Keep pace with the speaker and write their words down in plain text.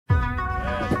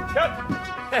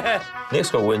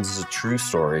Next Goal Wins is a true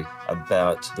story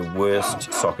about the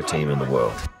worst soccer team in the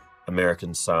world,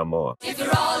 American Samoa.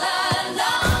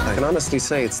 I can honestly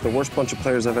say it's the worst bunch of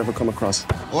players I've ever come across.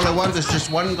 All I want is just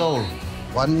one goal.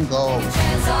 One goal.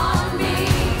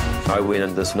 I went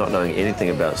into this not knowing anything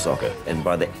about soccer, and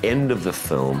by the end of the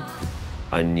film,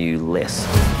 I knew less.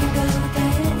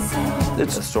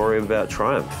 It's a story about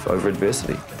triumph over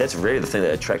adversity. That's really the thing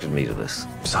that attracted me to this.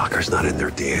 Soccer's not in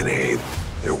their DNA.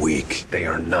 They're weak. They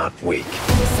are not weak.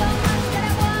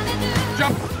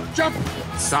 Jump! Jump!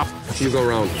 Stop. You go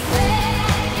round.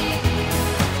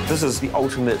 This is the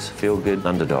ultimate feel-good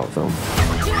underdog film.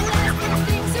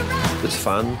 It's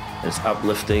fun, it's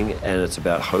uplifting, and it's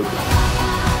about hope.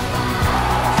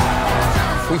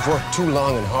 We've worked too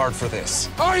long and hard for this.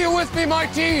 Are you with me, my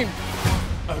team?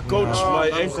 Coach, my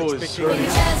ankle is hurting.